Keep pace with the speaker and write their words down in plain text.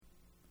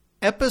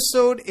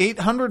episode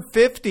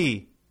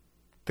 850.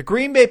 The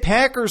Green Bay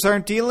Packers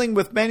aren't dealing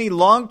with many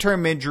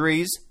long-term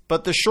injuries,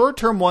 but the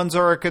short-term ones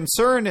are a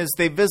concern as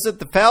they visit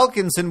the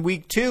Falcons in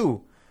Week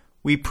 2.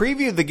 We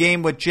preview the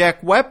game with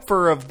Jack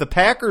Wepfer of the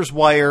Packers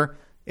Wire.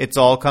 It's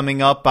all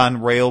coming up on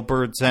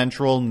Railbird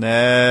Central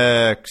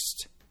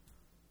next.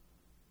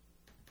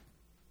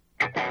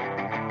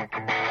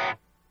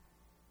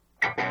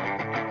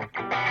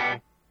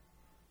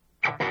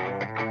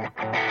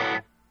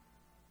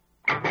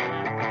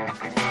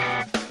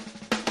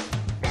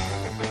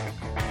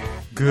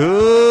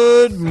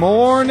 Good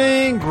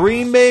morning,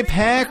 Green Bay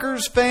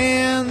Packers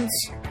fans,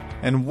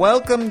 and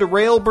welcome to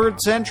Railbird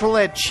Central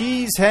at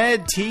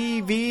Cheesehead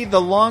TV,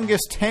 the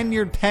longest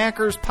tenured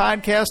Packers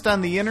podcast on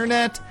the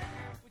internet.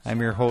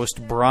 I'm your host,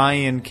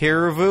 Brian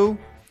Carriveau.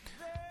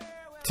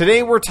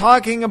 Today we're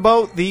talking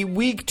about the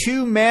Week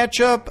 2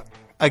 matchup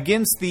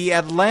against the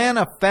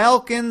Atlanta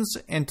Falcons,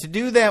 and to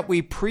do that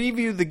we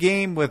preview the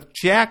game with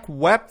Jack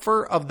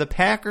Wepfer of the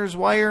Packers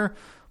Wire.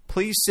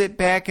 Please sit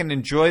back and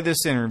enjoy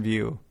this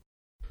interview.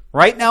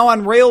 Right now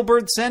on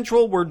Railbird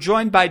Central, we're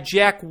joined by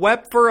Jack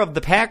Wepfer of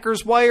the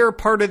Packers Wire,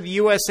 part of the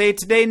USA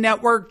Today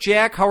Network.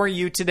 Jack, how are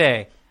you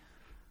today?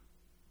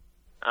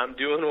 I'm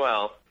doing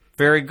well.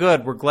 Very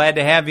good. We're glad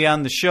to have you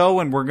on the show,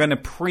 and we're going to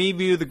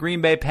preview the Green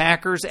Bay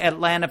Packers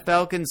Atlanta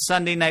Falcons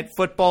Sunday Night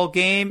Football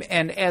game.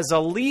 And as a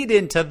lead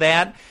into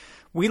that,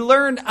 we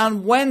learned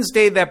on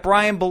Wednesday that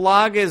Bryan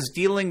Bulaga is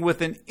dealing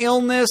with an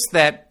illness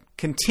that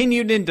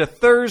continued into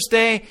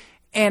Thursday.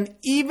 And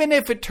even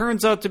if it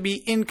turns out to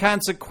be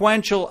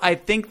inconsequential, I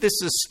think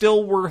this is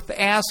still worth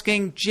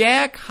asking.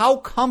 Jack, how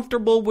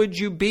comfortable would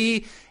you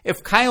be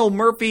if Kyle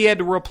Murphy had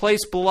to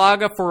replace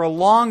Bulaga for a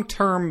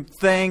long-term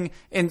thing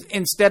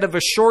instead of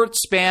a short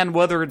span,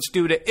 whether it's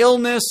due to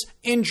illness,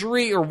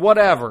 injury, or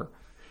whatever?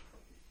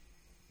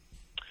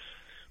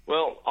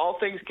 Well, all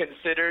things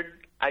considered,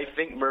 I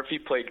think Murphy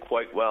played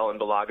quite well in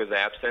Bulaga's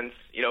absence.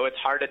 You know, it's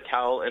hard to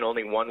tell in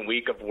only 1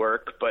 week of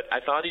work, but I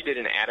thought he did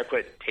an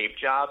adequate tape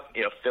job,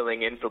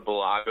 filling in for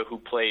Bulaga, who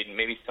played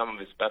maybe some of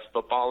his best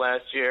football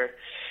last year.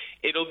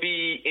 It'll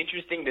be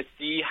interesting to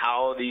see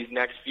how these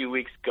next few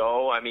weeks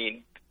go. I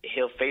mean,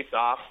 he'll face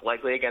off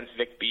likely against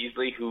Vic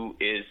Beasley, who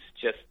is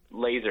just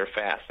laser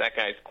fast. That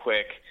guy's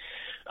quick.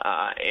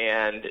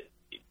 And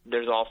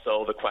there's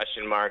also the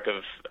question mark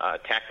of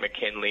Takk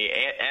McKinley.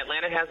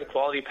 Atlanta has a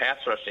quality pass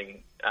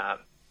rushing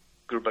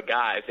group of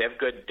guys. They have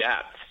good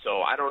depth,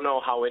 so I don't know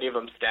how any of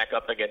them stack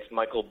up against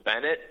Michael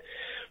Bennett,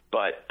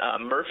 but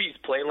Murphy's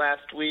play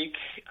last week,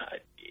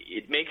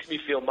 it makes me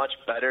feel much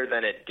better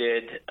than it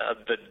did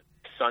the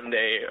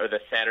Sunday or the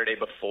Saturday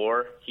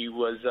before he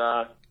was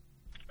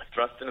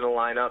thrust into the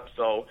lineup.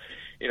 So,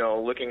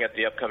 looking at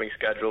the upcoming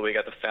schedule, we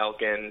got the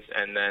Falcons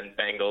and then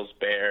Bengals,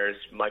 Bears,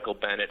 Michael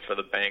Bennett for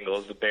the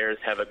Bengals. The Bears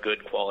have a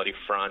good quality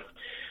front.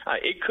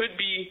 It could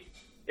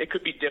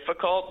be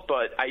difficult,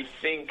 but I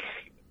think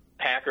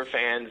Packer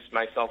fans,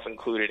 myself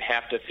included,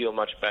 have to feel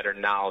much better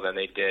now than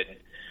they did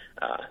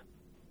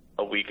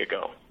a week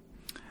ago.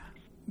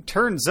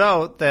 Turns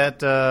out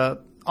that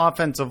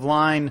offensive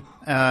line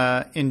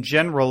in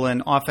general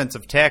and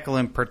offensive tackle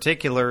in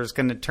particular is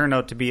going to turn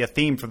out to be a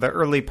theme for the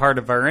early part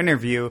of our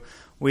interview.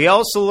 We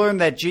also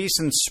learned that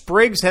Jason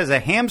Spriggs has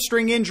a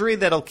hamstring injury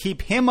that'll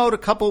keep him out a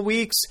couple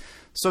weeks.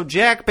 So,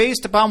 Jack,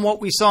 based upon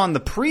what we saw in the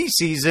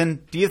preseason,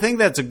 do you think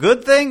that's a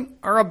good thing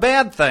or a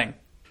bad thing?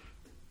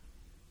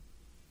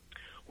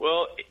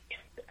 Well,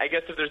 I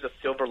guess if there's a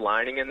silver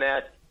lining in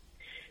that,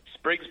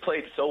 Spriggs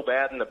played so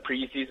bad in the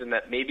preseason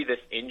that maybe this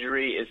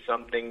injury is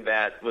something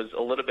that was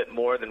a little bit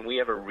more than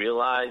we ever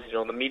realized.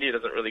 The media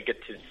doesn't really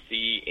get to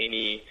see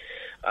any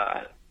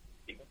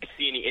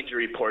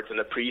injury reports in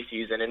the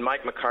preseason, and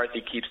Mike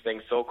McCarthy keeps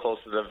things so close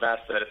to the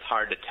vest that it's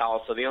hard to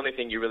tell. So the only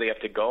thing you really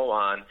have to go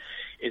on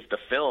is the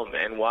film.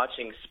 And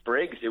watching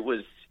Spriggs, it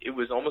was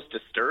almost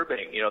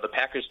disturbing. The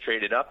Packers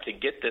traded up to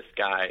get this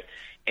guy,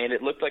 and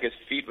it looked like his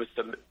feet was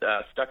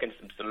stuck in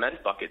some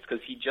cement buckets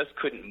because he just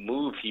couldn't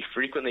move. He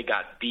frequently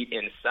got beat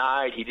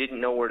inside. He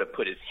didn't know where to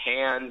put his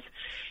hands.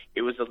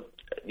 It was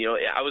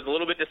I was a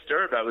little bit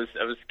disturbed. I was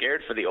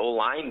scared for the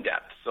O-line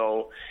depth.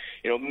 So,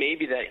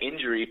 maybe that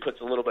injury puts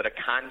a little bit of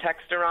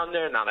context around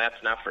there. Now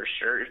that's not for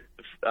sure,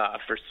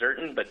 for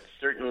certain, but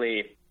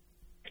certainly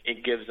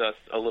it gives us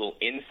a little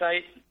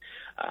insight.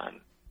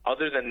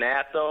 Other than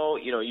that, though,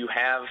 you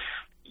have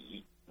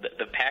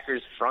the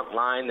Packers' front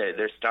line.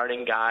 Their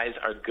starting guys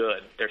are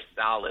good. They're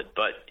solid,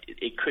 but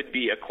it could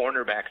be a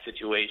cornerback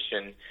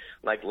situation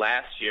like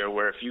last year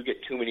where if you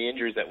get too many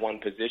injuries at one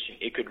position,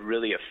 it could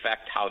really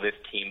affect how this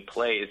team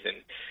plays. And,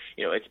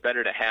 it's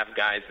better to have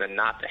guys than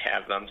not to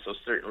have them. So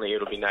certainly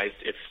it'll be nice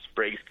if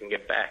Spriggs can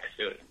get back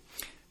soon.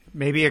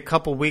 Maybe a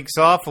couple weeks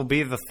off will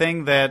be the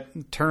thing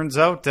that turns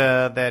out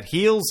that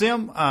heals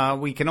him.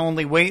 We can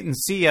only wait and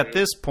see at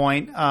this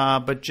point.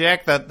 But,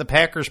 Jack, the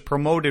Packers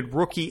promoted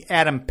rookie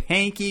Adam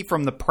Pankey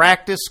from the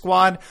practice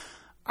squad.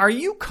 Are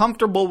you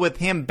comfortable with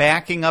him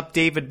backing up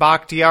David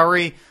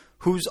Bakhtiari,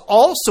 who's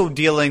also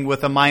dealing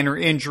with a minor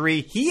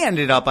injury? He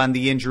ended up on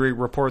the injury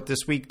report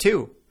this week,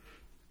 too.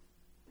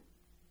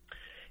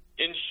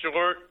 In In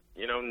short,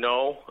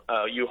 no.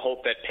 You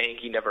hope that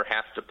Pankey never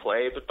has to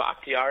play, but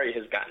Bakhtiari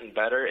has gotten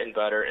better and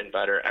better and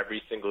better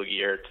every single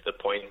year to the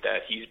point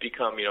that he's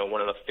become,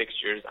 one of the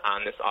fixtures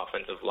on this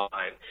offensive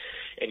line,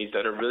 and he's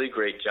done a really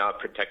great job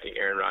protecting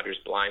Aaron Rodgers'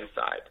 blind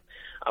side.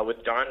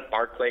 With Don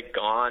Barclay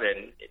gone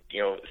and,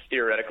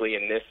 theoretically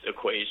in this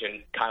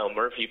equation, Kyle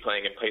Murphy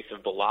playing in place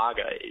of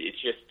Bulaga,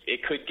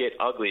 it could get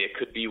ugly. It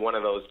could be one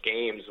of those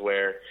games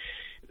where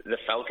the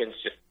Falcons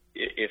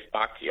if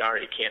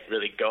Bakhtiari can't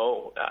really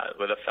go,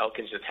 where the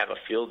Falcons just have a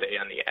field day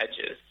on the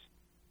edges.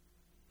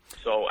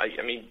 So,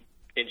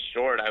 in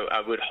short, I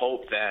would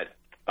hope that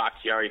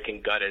Bakhtiari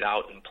can gut it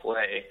out and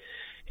play,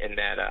 and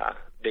that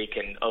they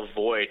can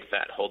avoid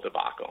that whole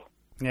debacle.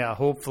 Yeah,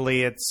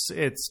 hopefully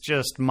it's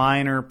just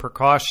minor,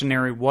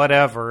 precautionary,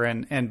 whatever,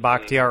 and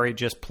Bakhtiari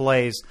just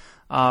plays.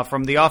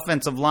 From the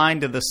offensive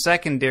line to the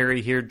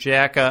secondary here,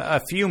 Jack,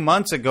 a few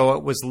months ago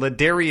it was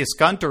Ladarius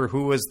Gunter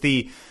who was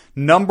the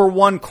number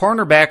one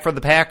cornerback for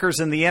the Packers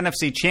in the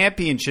NFC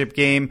Championship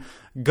game.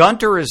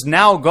 Gunter is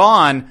now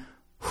gone,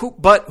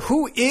 but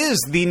who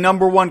is the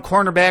number one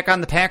cornerback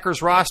on the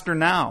Packers roster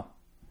now?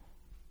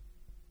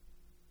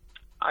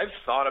 I've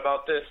thought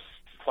about this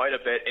quite a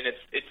bit, and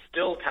it's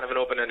still kind of an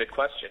open-ended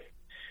question.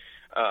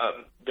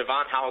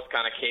 Devon House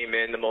kind of came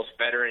in, the most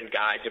veteran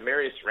guy.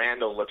 Demarius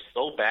Randall looked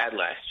so bad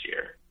last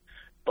year.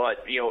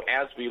 But,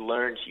 as we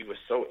learned, he was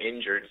so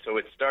injured. So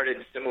it started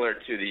similar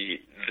to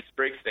the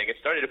Spriggs thing. It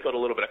started to put a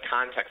little bit of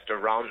context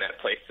around that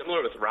play,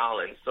 similar with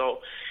Rollins. So,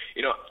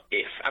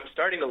 if I'm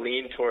starting to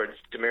lean towards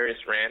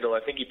Demarius Randall,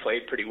 I think he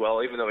played pretty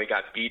well, even though he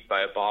got beat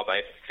by a ball by,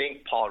 I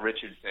think, Paul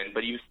Richardson.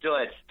 But he still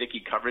had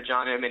sticky coverage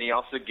on him, and he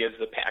also gives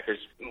the Packers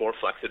more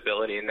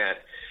flexibility in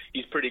that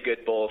he's pretty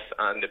good both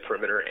on the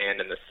perimeter and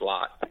in the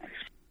slot.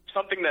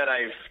 Something that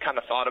I've kind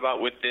of thought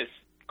about with this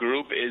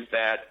group is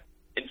that,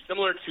 and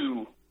similar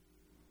to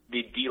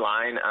the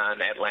D-line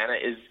on Atlanta,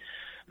 is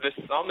the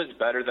sum is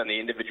better than the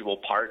individual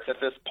parts at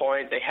this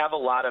point. They have a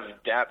lot of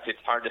depth. It's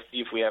hard to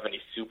see if we have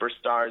any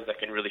superstars that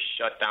can really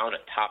shut down a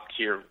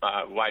top-tier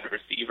wide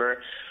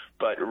receiver.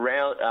 But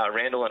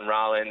Randall and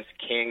Rollins,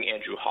 King,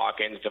 Andrew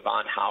Hawkins,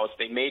 Devon House,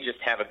 they may just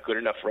have a good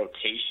enough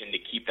rotation to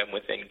keep them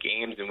within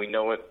games. And we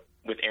know it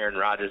with Aaron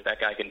Rodgers,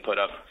 that guy can put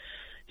up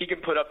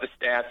the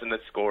stats and the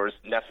scores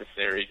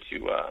necessary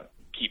to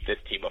keep this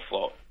team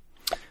afloat.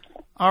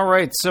 All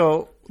right,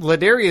 so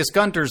Ladarius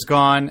Gunter's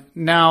gone.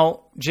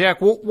 Now,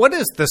 Jack, what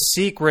is the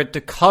secret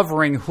to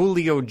covering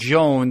Julio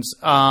Jones?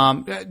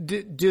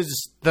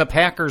 Does the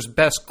Packers'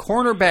 best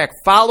cornerback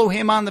follow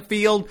him on the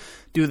field?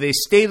 Do they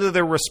stay to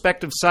their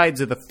respective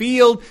sides of the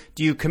field?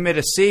 Do you commit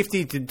a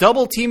safety to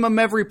double-team him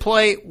every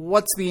play?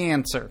 What's the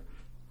answer?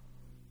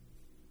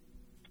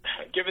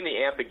 Given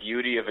the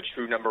ambiguity of a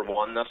true number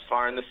one thus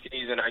far in the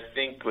season, I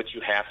think what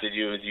you have to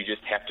do is you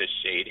just have to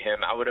shade him.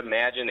 I would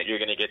imagine that you're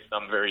going to get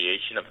some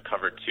variation of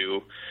cover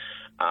two.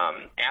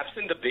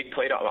 Absent the big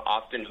play to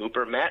Austin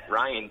Hooper, Matt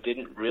Ryan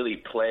didn't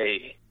really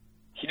play.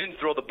 He didn't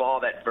throw the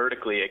ball that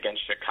vertically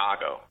against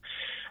Chicago.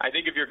 I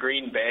think if you're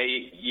Green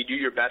Bay, you do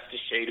your best to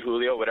shade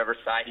Julio, whatever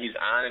side he's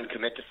on, and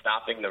commit to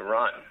stopping the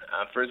run.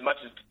 For as much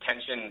as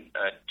attention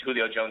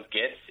Julio Jones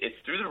gets, it's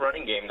through the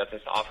running game that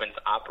this offense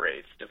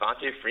operates.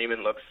 Devontae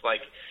Freeman looks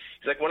like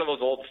he's like one of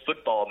those old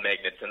football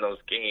magnets in those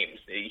games.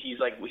 He's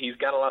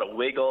got a lot of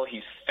wiggle.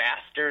 He's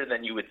faster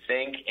than you would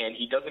think, and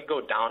he doesn't go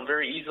down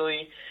very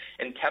easily.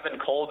 And Tevin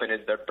Coleman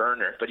is their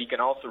burner, but he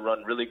can also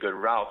run really good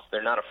routes.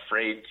 They're not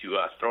afraid to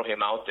throw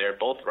him out there,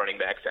 both running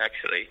backs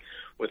actually,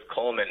 with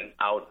Coleman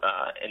out.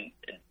 And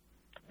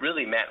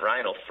really Matt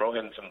Ryan will throw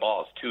him some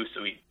balls too,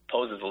 so he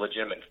poses a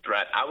legitimate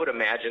threat. I would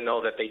imagine, though,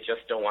 that they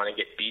just don't want to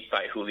get beat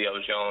by Julio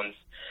Jones,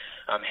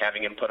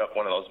 having him put up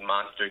one of those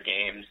monster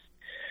games.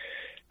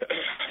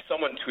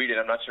 Someone tweeted,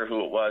 I'm not sure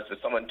who it was, but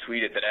someone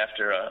tweeted that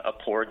after a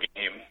poor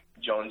game,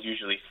 Jones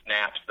usually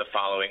snaps the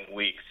following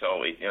week.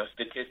 So,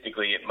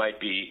 statistically, it might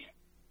be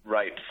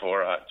right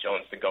for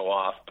Jones to go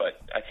off, but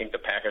I think the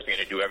Packers are going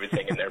to do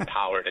everything in their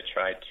power to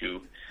try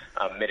to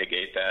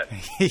mitigate that.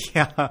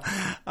 Yeah,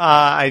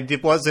 I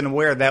wasn't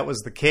aware that was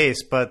the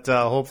case, but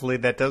hopefully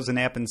that doesn't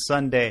happen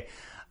Sunday.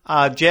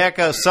 Jack,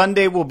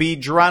 Sunday will be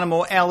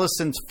Geronimo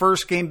Allison's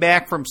first game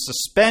back from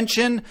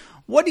suspension.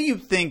 What do you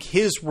think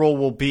his role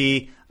will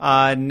be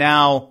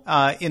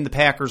now in the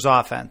Packers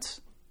offense?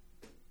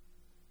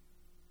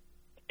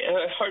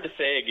 Hard to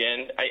say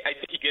again. I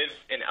think he gives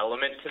an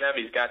element to them.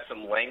 He's got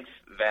some length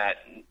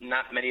that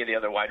not many of the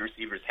other wide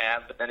receivers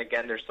have. But then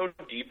again, they're so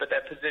deep at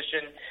that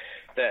position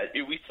that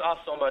we saw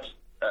so much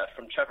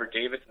from Trevor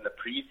Davis in the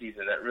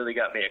preseason that really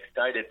got me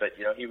excited. But,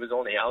 he was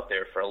only out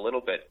there for a little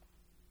bit.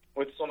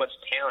 With so much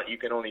talent, you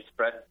can only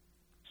spread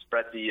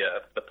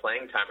the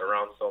playing time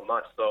around so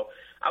much. So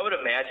I would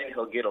imagine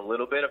he'll get a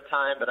little bit of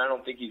time, but I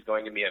don't think he's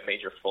going to be a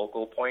major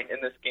focal point in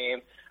this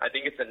game. I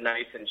think it's a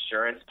nice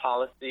insurance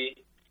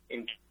policy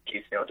in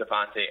case,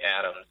 Devontae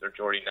Adams or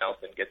Jordy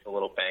Nelson gets a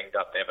little banged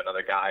up, they have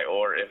another guy,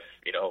 or if,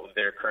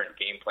 their current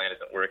game plan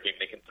isn't working,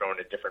 they can throw in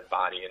a different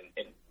body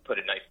and put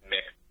a nice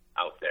mix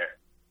out there.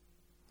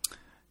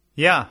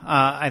 Yeah,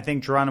 I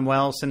think Geronimo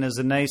Allison is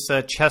a nice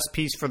chess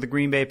piece for the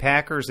Green Bay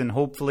Packers and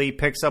hopefully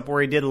picks up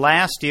where he did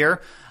last year.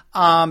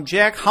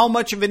 Jack, how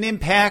much of an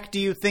impact do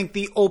you think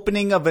the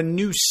opening of a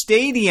new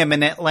stadium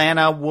in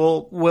Atlanta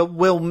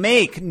will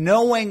make,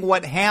 knowing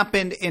what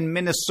happened in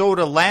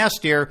Minnesota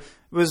last year?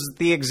 It was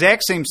the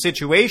exact same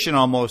situation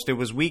almost. It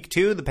was week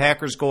 2. The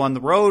Packers go on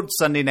the road,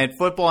 Sunday Night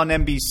Football on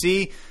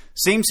NBC.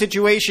 Same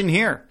situation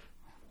here.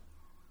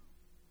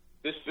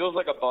 This feels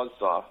like a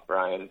buzzsaw,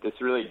 Brian. This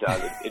really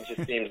does. It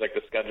just seems like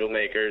the schedule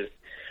makers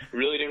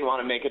really didn't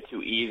want to make it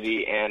too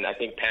easy, and I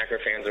think Packer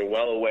fans are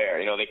well aware.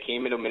 You know, they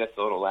came into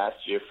Minnesota last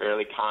year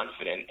fairly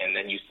confident, and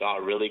then you saw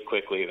really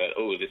quickly that,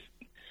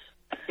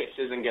 this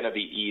isn't going to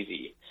be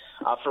easy.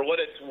 For what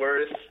it's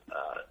worth,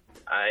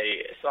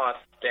 I saw a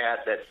stat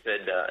that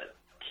said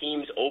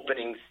teams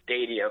opening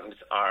stadiums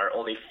are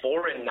only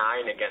 4-9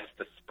 against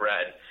the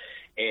spread,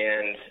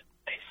 and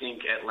I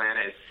think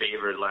Atlanta is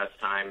favored last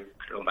time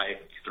by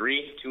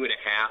 2.5.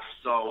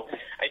 So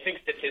I think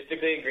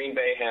statistically Green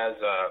Bay has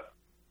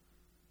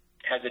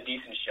a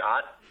decent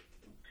shot,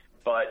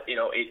 but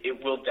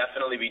it will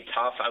definitely be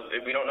tough.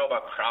 We don't know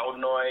about crowd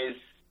noise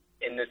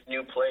in this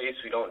new place.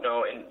 We don't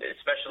know, and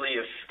especially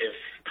if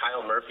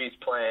Kyle Murphy's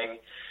playing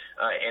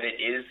and it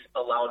is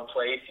a loud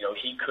place.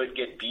 He could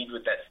get beat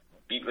with that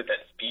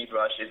speed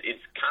rush.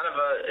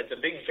 It's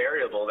a big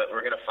variable that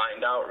we're going to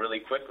find out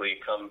really quickly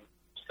come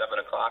 7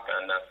 o'clock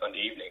on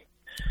Sunday evening.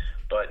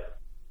 But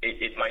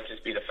it might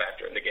just be the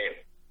factor in the game.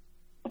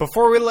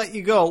 Before we let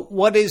you go,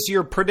 what is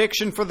your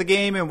prediction for the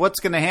game and what's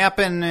going to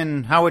happen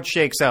and how it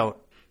shakes out?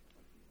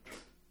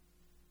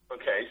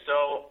 Okay,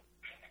 so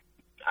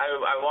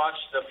I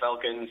watched the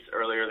Falcons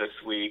earlier this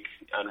week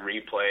on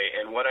replay,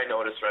 and what I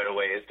noticed right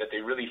away is that they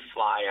really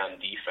fly on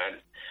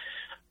defense.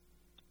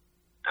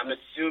 I'm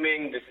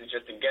assuming, this is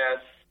just a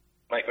guess,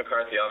 Mike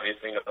McCarthy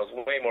obviously knows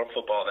way more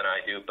football than I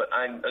do, but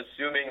I'm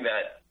assuming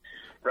that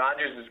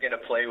Rodgers is going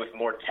to play with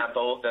more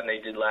tempo than they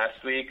did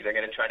last week. They're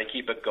going to try to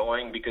keep it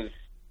going because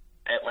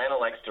Atlanta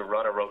likes to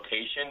run a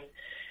rotation,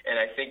 and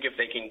I think if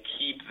they can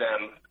keep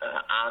them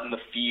on the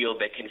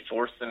field, they can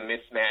force some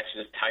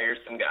mismatches, tire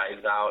some guys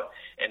out,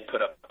 and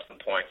put up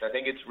some points. I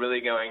think it's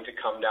really going to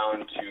come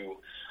down to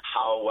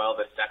how well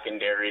the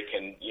secondary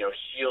can,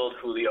 shield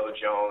Julio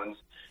Jones,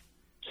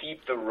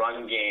 keep the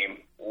run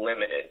game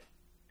limited.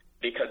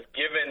 Because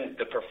given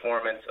the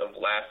performance of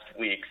last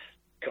week's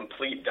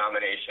complete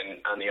domination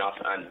on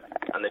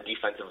the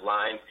defensive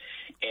line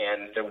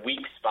and the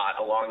weak spot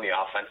along the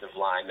offensive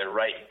line, the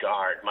right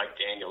guard, Mike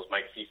Daniels,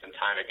 might see some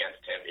time against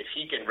him. If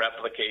he can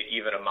replicate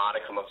even a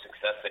modicum of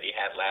success that he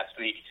had last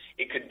week,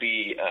 it could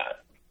be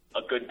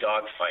a good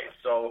dogfight.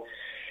 So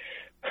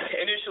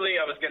initially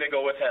I was going to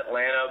go with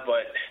Atlanta,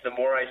 but the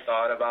more I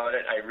thought about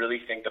it, I really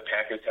think the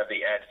Packers have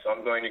the edge. So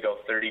I'm going to go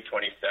 30-27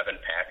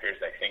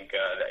 Packers. I think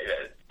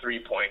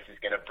 3 points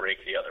is going to break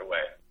the other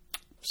way.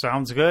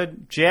 Sounds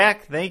good.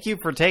 Jack, thank you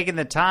for taking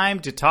the time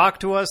to talk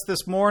to us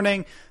this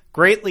morning.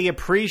 Greatly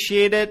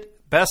appreciate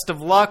it. Best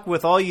of luck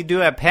with all you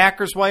do at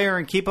Packers Wire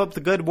and keep up the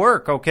good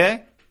work,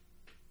 okay?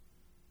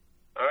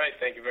 All right.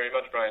 Thank you very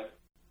much, Brian.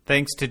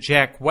 Thanks to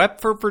Jack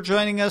Wepfer for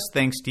joining us.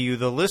 Thanks to you,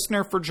 the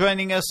listener, for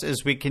joining us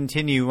as we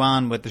continue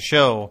on with the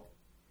show.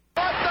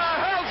 What the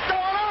hell's going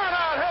on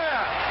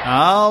out here?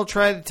 I'll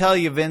try to tell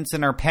you, Vince,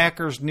 in our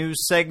Packers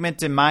news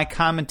segment and my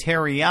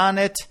commentary on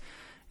it.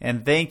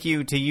 And thank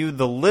you to you,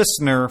 the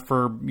listener,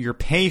 for your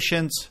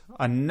patience.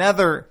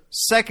 Another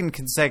second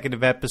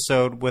consecutive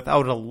episode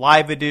without a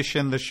live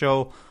edition of the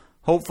show.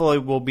 Hopefully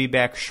we'll be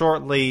back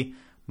shortly.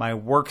 My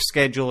work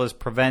schedule has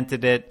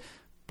prevented it.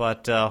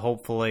 But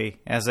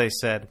hopefully, as I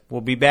said, we'll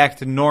be back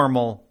to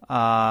normal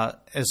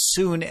as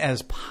soon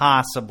as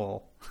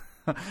possible.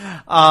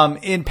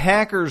 In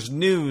Packers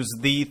news,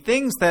 the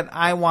things that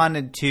I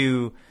wanted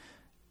to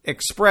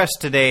express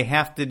today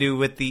have to do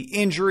with the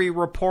injury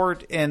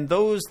report, and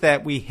those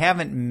that we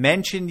haven't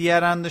mentioned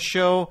yet on the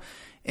show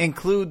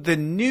include the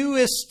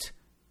newest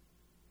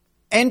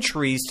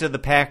entries to the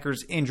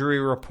Packers injury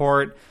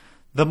report,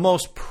 the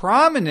most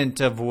prominent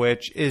of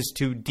which is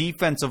to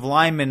defensive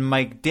lineman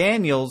Mike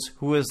Daniels,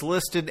 who is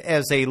listed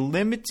as a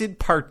limited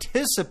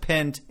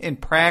participant in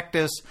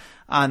practice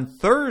on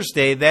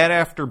Thursday, that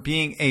after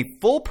being a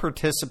full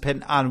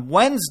participant on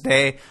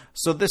Wednesday.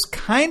 So this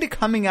kind of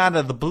coming out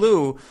of the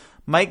blue.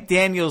 Mike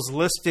Daniels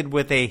listed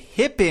with a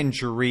hip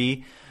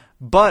injury,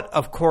 but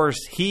of course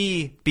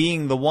he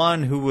being the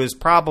one who was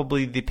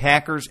probably the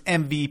Packers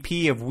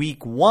MVP of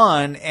week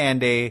 1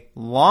 and a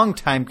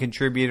longtime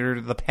contributor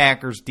to the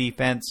Packers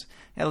defense,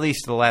 at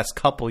least the last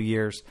couple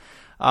years.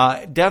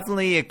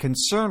 Definitely a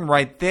concern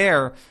right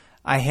there.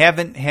 I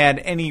haven't had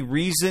any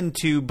reason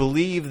to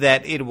believe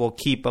that it will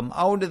keep him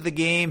out of the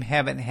game,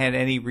 haven't had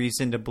any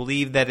reason to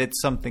believe that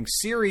it's something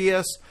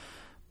serious.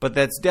 But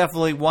that's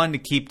definitely one to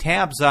keep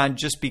tabs on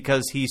just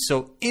because he's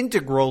so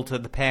integral to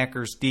the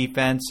Packers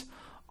defense.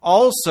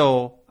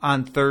 Also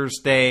on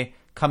Thursday,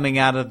 coming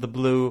out of the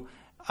blue,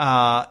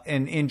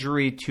 an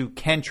injury to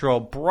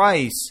Kentrell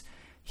Brice.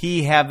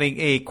 He having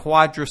a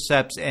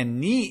quadriceps and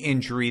knee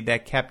injury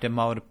that kept him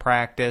out of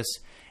practice.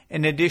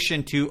 in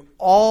addition to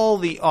all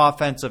the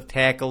offensive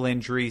tackle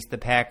injuries the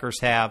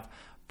Packers have.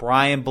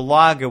 Brian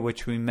Bulaga,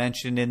 which we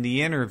mentioned in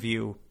the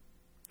interview.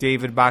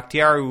 David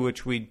Bakhtiari,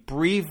 which we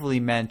briefly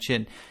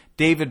mentioned.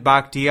 David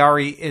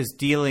Bakhtiari is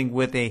dealing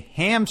with a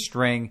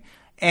hamstring,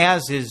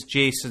 as is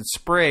Jason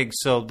Spriggs.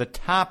 So the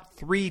top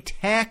 3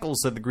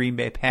 tackles of the Green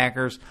Bay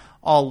Packers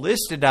all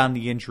listed on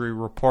the injury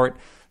report.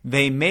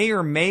 They may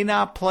or may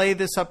not play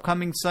this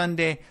upcoming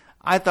Sunday.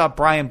 I thought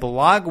Brian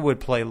Bulaga would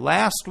play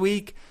last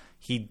week.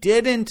 He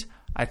didn't.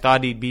 I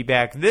thought he'd be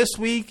back this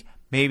week.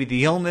 Maybe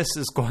the illness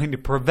is going to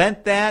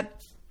prevent that.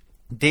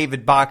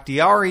 David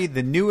Bakhtiari,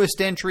 the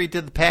newest entry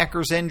to the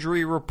Packers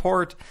injury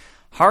report.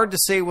 Hard to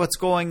say what's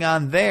going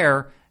on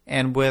there.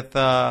 And with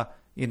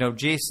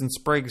Jason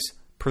Spriggs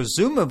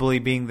presumably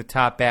being the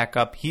top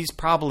backup, he's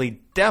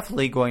probably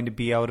definitely going to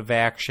be out of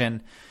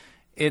action.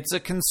 It's a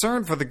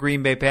concern for the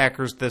Green Bay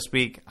Packers this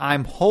week.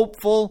 I'm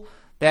hopeful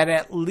that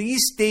at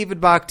least David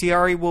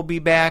Bakhtiari will be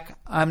back.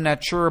 I'm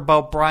not sure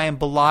about Brian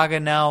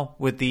Bulaga now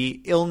with the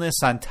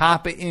illness on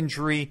top of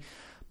injury,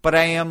 but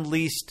I am at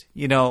least,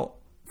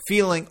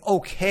 feeling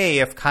okay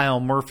if Kyle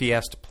Murphy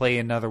has to play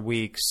another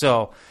week.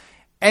 So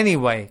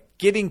anyway,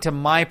 getting to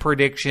my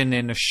prediction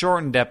in a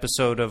shortened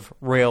episode of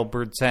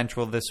Railbird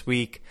Central this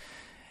week,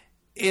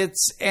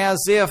 it's as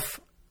if,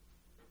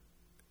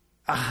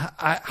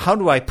 how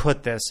do I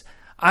put this?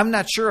 I'm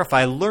not sure if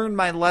I learned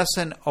my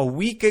lesson a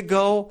week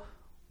ago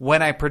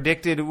when I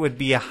predicted it would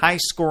be a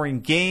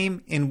high-scoring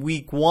game in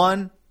Week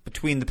 1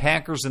 between the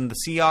Packers and the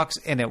Seahawks,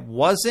 and it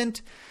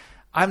wasn't.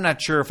 I'm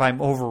not sure if I'm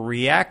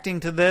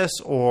overreacting to this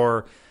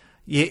or,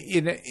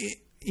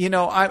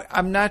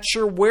 I'm not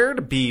sure where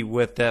to be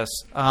with this.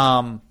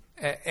 I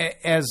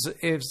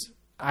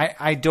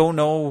don't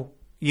know,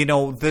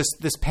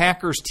 this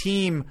Packers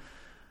team,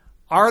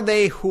 are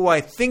they who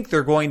I think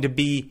they're going to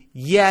be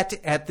yet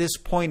at this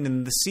point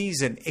in the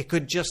season? It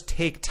could just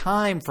take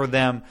time for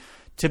them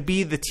to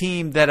be the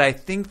team that I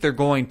think they're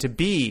going to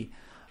be.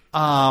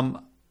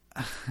 I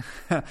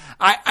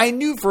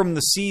knew from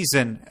the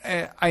season,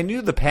 I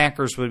knew the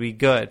Packers would be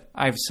good.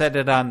 I've said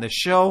it on the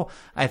show.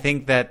 I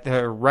think that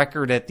their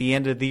record at the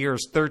end of the year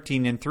is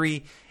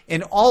 13-3.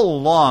 And all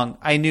along,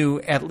 I knew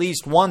at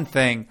least one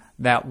thing,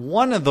 that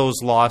one of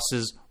those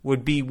losses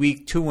would be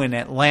Week 2 in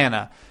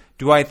Atlanta.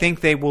 Do I think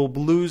they will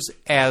lose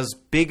as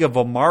big of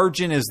a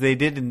margin as they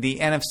did in the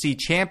NFC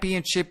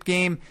Championship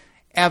game?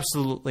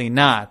 Absolutely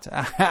not.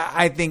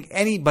 I think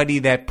anybody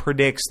that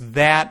predicts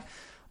that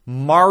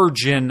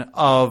margin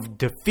of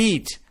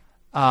defeat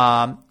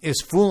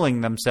is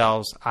fooling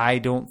themselves. I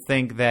don't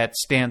think that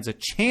stands a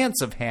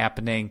chance of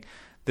happening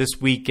this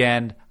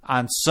weekend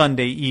on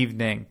Sunday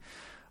evening.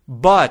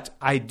 But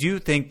I do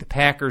think the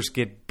Packers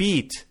get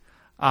beat.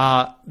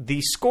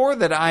 The score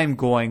that I'm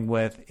going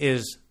with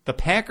is the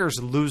Packers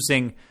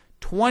losing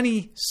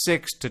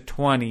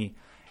 26-20.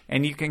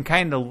 And you can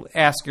kind of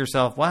ask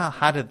yourself, well,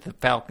 how did the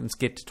Falcons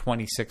get to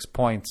 26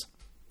 points?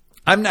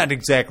 I'm not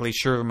exactly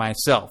sure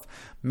myself.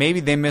 Maybe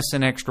they miss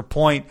an extra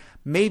point.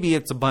 Maybe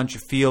it's a bunch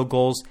of field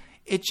goals.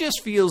 It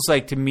just feels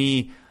like to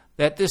me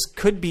that this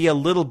could be a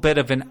little bit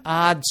of an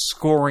odd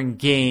scoring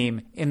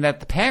game in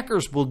that the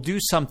Packers will do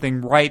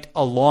something right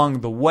along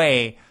the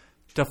way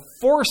to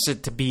force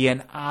it to be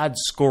an odd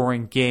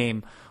scoring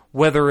game,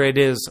 whether it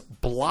is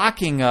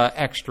blocking an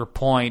extra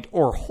point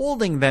or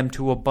holding them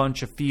to a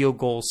bunch of field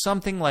goals,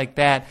 something like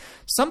that,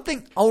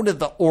 something out of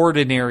the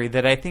ordinary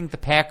that I think the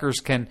Packers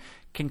can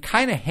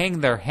kind of hang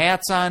their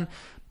hats on,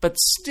 but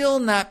still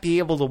not be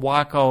able to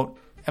walk out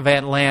of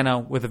Atlanta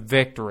with a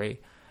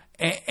victory.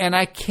 And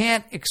I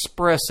can't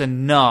express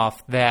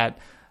enough that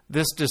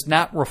this does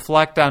not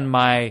reflect on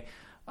my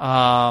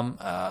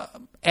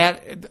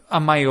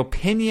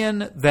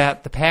opinion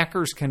that the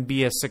Packers can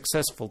be a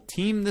successful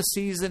team this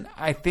season.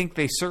 I think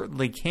they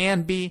certainly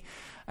can be.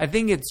 I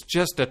think it's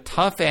just a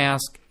tough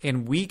ask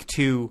in Week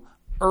 2,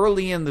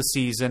 early in the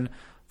season,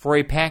 for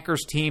a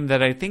Packers team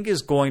that I think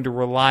is going to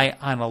rely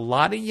on a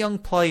lot of young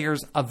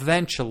players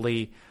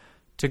eventually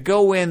to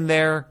go in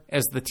there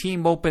as the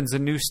team opens a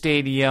new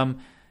stadium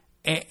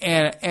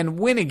and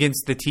win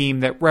against the team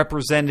that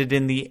represented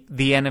in the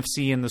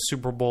NFC in the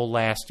Super Bowl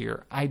last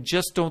year. I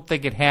just don't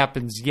think it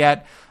happens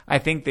yet. I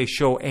think they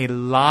show a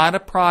lot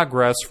of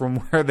progress from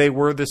where they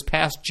were this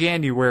past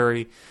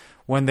January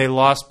when they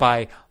lost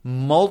by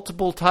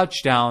multiple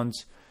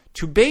touchdowns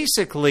to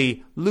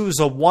basically lose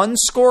a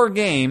one-score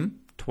game,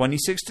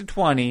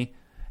 26-20,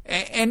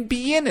 and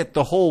be in it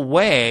the whole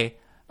way,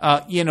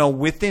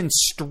 within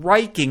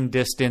striking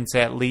distance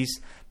at least,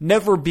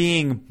 never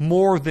being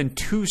more than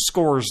 2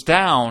 scores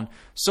down.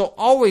 So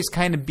always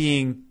kind of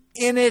being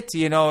in it,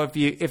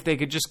 if they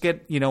could just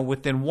get,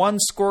 within 1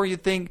 score, you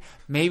think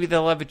maybe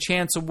they'll have a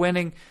chance of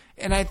winning.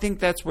 And I think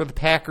that's where the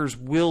Packers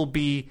will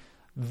be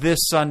this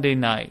Sunday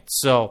night.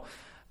 So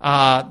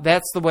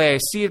that's the way I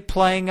see it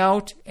playing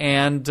out.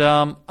 And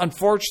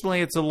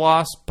unfortunately, it's a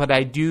loss, but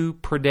I do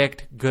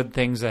predict good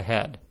things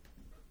ahead.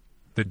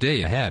 The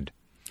day ahead.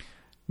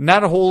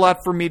 Not a whole lot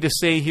for me to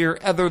say here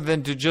other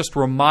than to just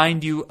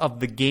remind you of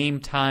the game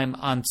time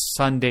on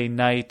Sunday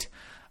night.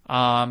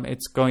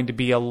 It's going to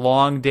be a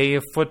long day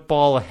of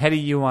football ahead of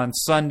you on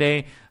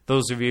Sunday.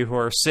 Those of you who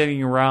are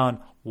sitting around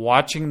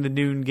watching the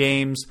noon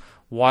games,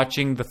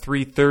 watching the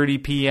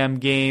 3:30 p.m.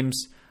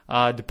 games,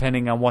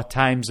 depending on what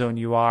time zone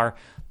you are.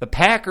 The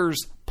Packers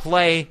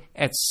play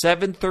at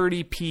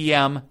 7:30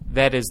 p.m.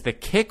 That is the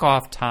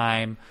kickoff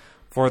time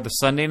for the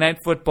Sunday Night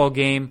Football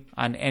game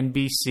on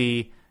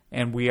NBC,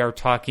 and we are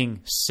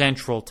talking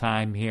Central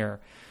Time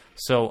here.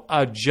 So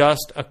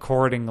adjust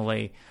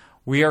accordingly.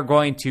 We are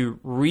going to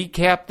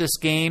recap this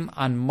game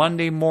on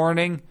Monday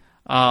morning,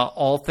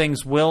 all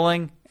things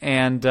willing,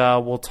 and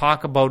we'll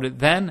talk about it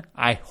then.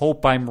 I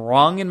hope I'm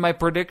wrong in my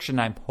prediction.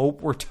 I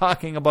hope we're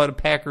talking about a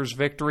Packers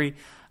victory.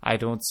 I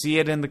don't see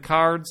it in the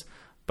cards,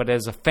 but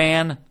as a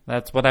fan,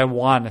 that's what I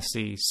want to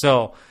see.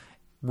 So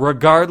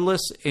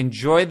regardless,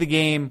 enjoy the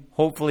game.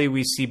 Hopefully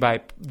we see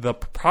by the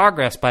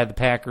progress by the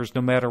Packers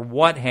no matter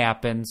what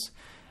happens.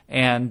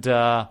 And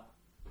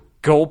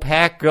go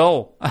Pack,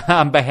 go.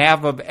 On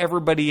behalf of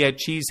everybody at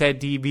Cheesehead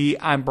TV,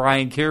 I'm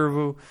Brian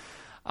Kirivu.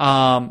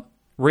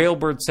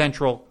 Railbird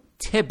Central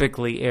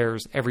typically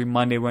airs every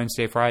Monday,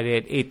 Wednesday, Friday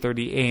at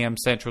 8:30 a.m.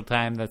 Central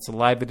Time. That's a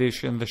live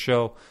edition of the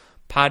show,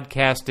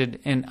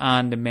 podcasted and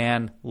on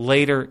demand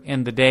later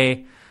in the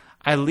day.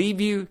 I leave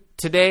you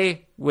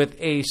today with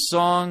a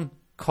song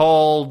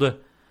called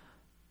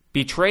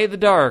Betray the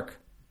Dark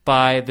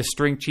by the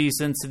String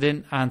Cheese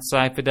Incident on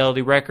Sci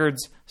Fidelity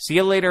Records. See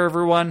you later,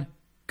 everyone.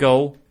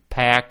 Go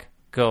Pack,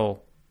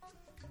 go.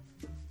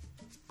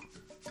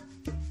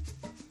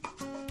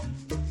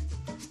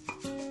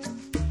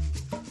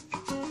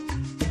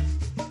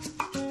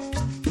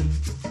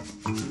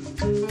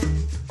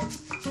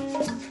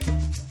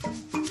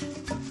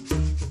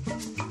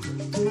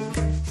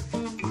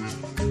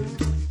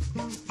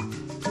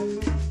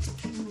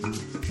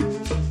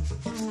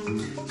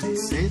 They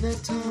say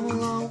that time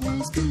will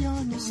always be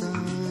on your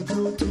side.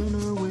 Don't turn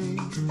away.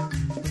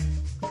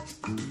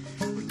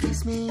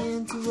 Release me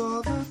into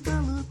all the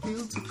fellow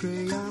fields of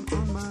gray. I'm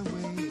on my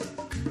way.